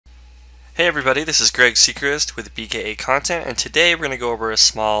Hey everybody, this is Greg Seacrest with BKA Content, and today we're going to go over a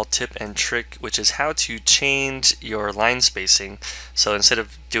small tip and trick, which is how to change your line spacing. So instead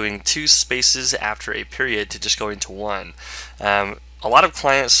of doing two spaces after a period, to just going to one. A lot of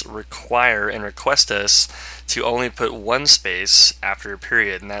clients require and request us to only put one space after a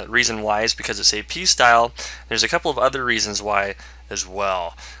period, and that reason why is because it's AP style. There's a couple of other reasons why as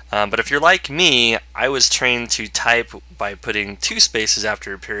well. But if you're like me, I was trained to type by putting two spaces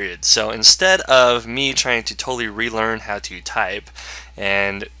after a period. So instead of me trying to totally relearn how to type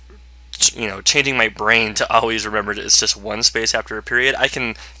and changing my brain to always remember that it's just one space after a period, I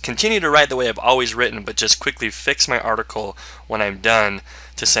can continue to write the way I've always written, but just quickly fix my article when I'm done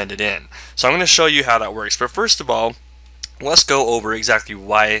to send it in. So I'm going to show you how that works. But first of all, let's go over exactly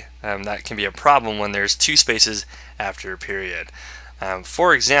why that can be a problem when there's two spaces after a period.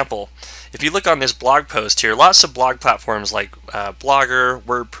 For example, if you look on this blog post here, lots of blog platforms like Blogger,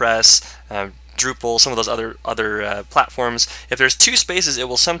 WordPress, Drupal, some of those other platforms, if there's two spaces, it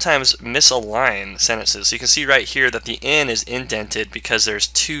will sometimes misalign sentences. So you can see right here that the N is indented because there's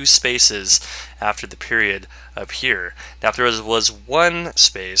two spaces after the period up here. Now if there was one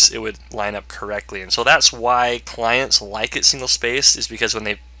space, it would line up correctly, and so that's why clients like it single spaced, is because when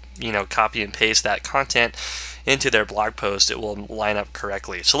they copy and paste that content into their blog post, it will line up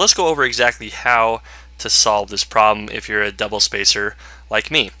correctly. So let's go over exactly how to solve this problem if you're a double spacer like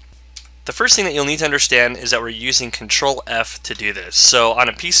me. The first thing that you'll need to understand is that we're using Control F to do this. So on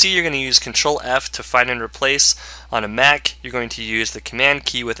a PC, you're going to use Control F to find and replace. On a Mac, you're going to use the Command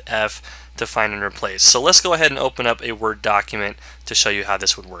key with F to find and replace. So let's go ahead and open up a Word document to show you how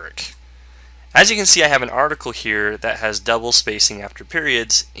this would work. As you can see, I have an article here that has double spacing after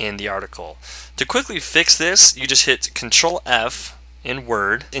periods in the article. To quickly fix this, you just hit Control F in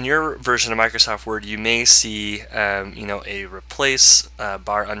Word. In your version of Microsoft Word, you may see a replace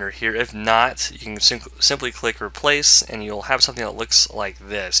bar under here. If not, you can simply click replace and you'll have something that looks like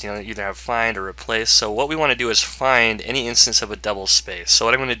this. Either have find or replace. So what we want to do is find any instance of a double space. So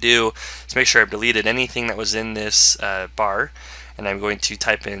what I'm going to do is make sure I've deleted anything that was in this bar, and I'm going to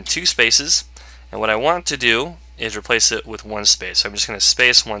type in two spaces. And what I want to do is replace it with one space. So I'm just going to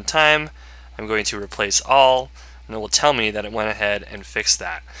space one time. I'm going to replace all, and it will tell me that it went ahead and fixed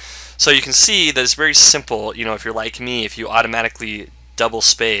that. So you can see that it's very simple. If you're like me, if you automatically double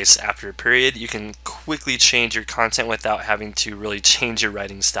space after a period, you can quickly change your content without having to really change your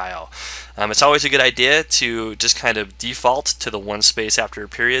writing style. It's always a good idea to just kind of default to the one space after a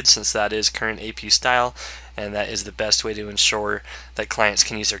period, since that is current AP style, and that is the best way to ensure that clients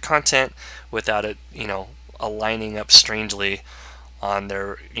can use their content without it aligning up strangely on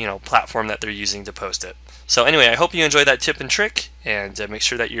their platform that they're using to post it. So anyway, I hope you enjoyed that tip and trick, and make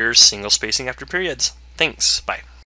sure that you're single spacing after periods. Thanks. Bye.